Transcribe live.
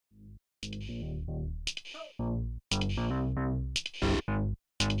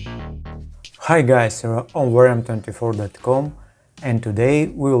Hi guys, we're on Varium24.com and today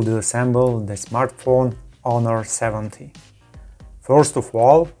we will disassemble the smartphone Honor 70. First of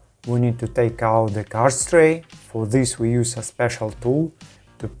all, we need to take out the card tray. For this we use a special tool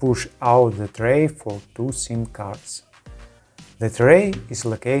to push out the tray for two SIM cards. The tray is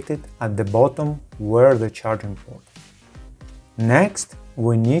located at the bottom where the charging port. Next,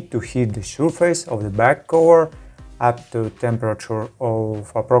 we need to heat the surface of the back cover up to temperature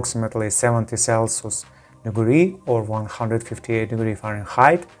of approximately 70 Celsius degree or 158 degree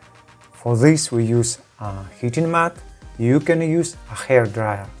Fahrenheit. For this we use a heating mat. You can use a hair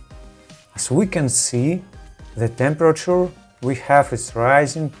dryer. As we can see, the temperature we have is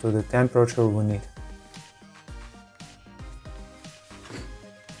rising to the temperature we need.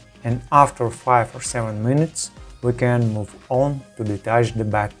 And after 5 or 7 minutes, we can move on to detach the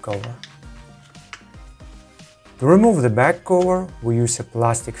back cover. To remove the back cover, we use a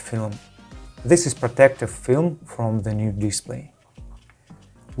plastic film. This is protective film from the new display.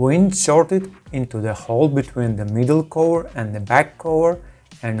 We insert it into the hole between the middle cover and the back cover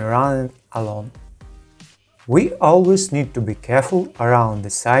and run it along. We always need to be careful around the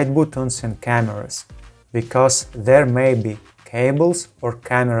side buttons and cameras, because there may be cables or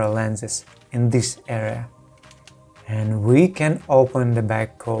camera lenses in this area. And we can open the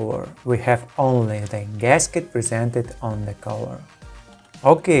back cover. We have only the gasket presented on the cover.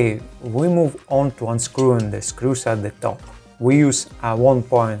 Okay, we move on to unscrewing the screws at the top. We use a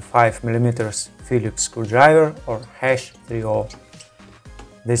 1.5 mm Phillips screwdriver or #30.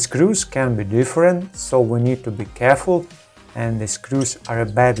 The screws can be different, so we need to be careful, and the screws are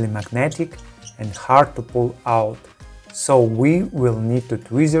badly magnetic and hard to pull out, so we will need two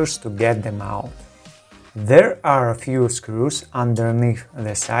tweezers to get them out. There are a few screws underneath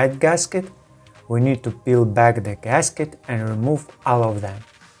the side gasket. We need to peel back the gasket and remove all of them.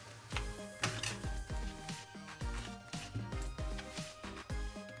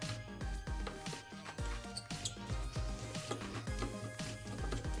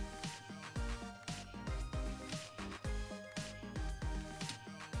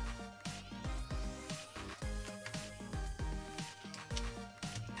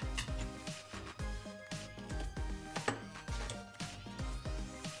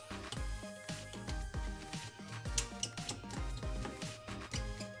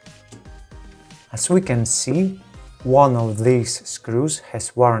 As we can see, one of these screws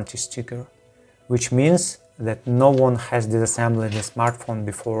has warranty sticker, which means that no one has disassembled the smartphone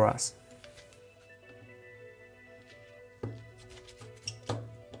before us.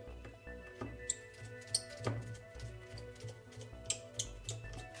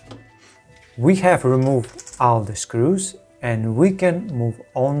 We have removed all the screws and we can move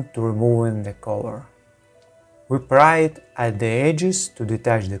on to removing the cover. We pry it at the edges to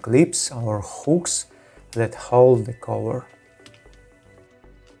detach the clips or hooks that hold the cover.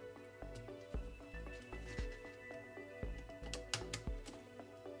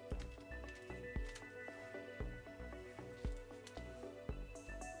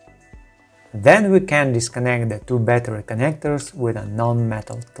 Then we can disconnect the two battery connectors with a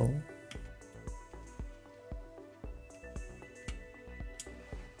non-metal tool.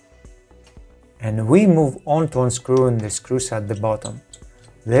 And we move on to unscrewing the screws at the bottom.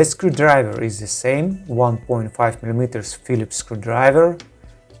 The screwdriver is the same 1.5 mm Phillips screwdriver.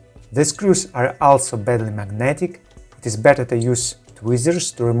 The screws are also badly magnetic. It is better to use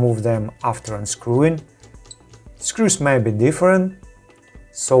tweezers to remove them after unscrewing. Screws may be different,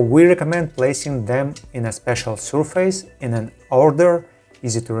 so we recommend placing them in a special surface in an order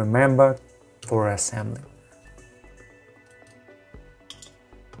easy to remember for assembly.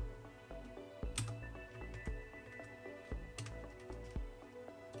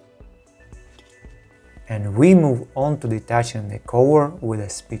 And we move on to detaching the cover with a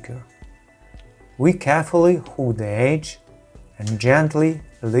speaker. We carefully hook the edge and gently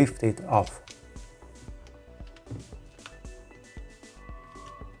lift it off.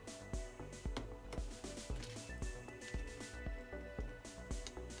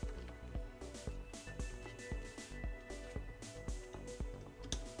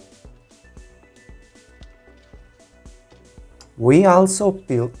 We also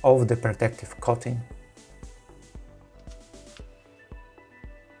peel off the protective coating.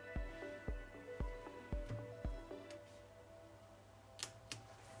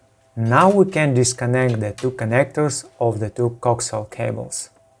 Now we can disconnect the two connectors of the two coaxial cables,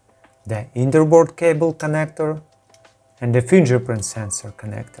 the interboard cable connector and the fingerprint sensor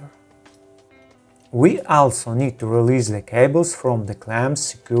connector. We also need to release the cables from the clamps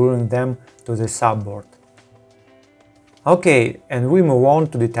securing them to the subboard. Okay, and we move on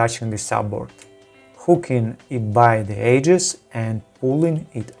to detaching the subboard, hooking it by the edges and pulling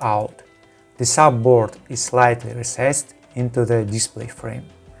it out. The subboard is slightly recessed into the display frame.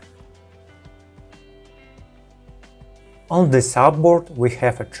 On the subboard we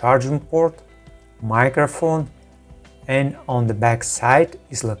have a charging port, microphone, and on the back side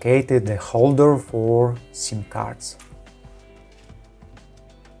is located the holder for SIM cards.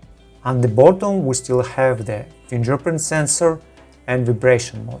 On the bottom we still have the fingerprint sensor and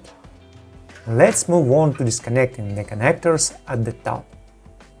vibration mode. Let's move on to disconnecting the connectors at the top.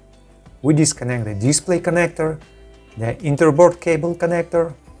 We disconnect the display connector, the interboard cable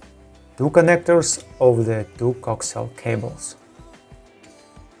connector, two connectors of the two coaxial cables.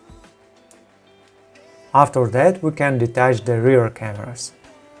 After that we can detach the rear cameras.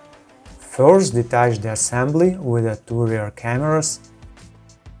 First detach the assembly with the two rear cameras.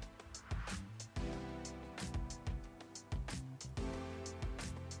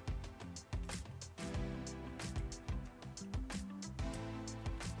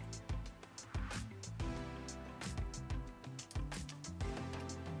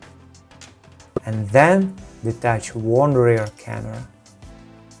 And then detach one rear camera.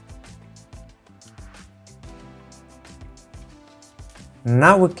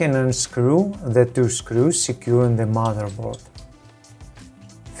 Now we can unscrew the two screws securing the motherboard.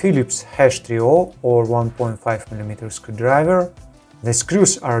 Phillips #30 or 1.5 mm screwdriver. The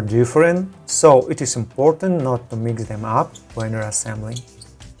screws are different, so it is important not to mix them up when you're assembling.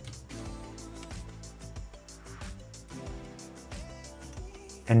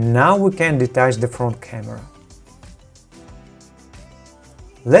 And now we can detach the front camera.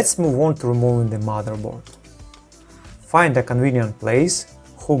 Let's move on to removing the motherboard. Find a convenient place,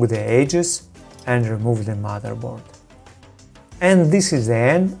 hook the edges and remove the motherboard. And this is the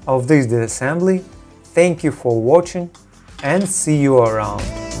end of this disassembly. Thank you for watching and see you around.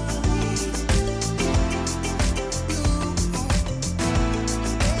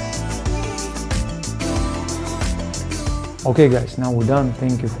 Okay guys, now we're done.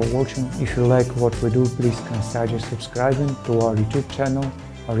 Thank you for watching. If you like what we do, please consider subscribing to our YouTube channel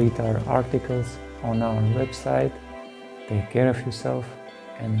or read our articles on our website. Take care of yourself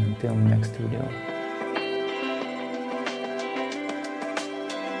and until next video.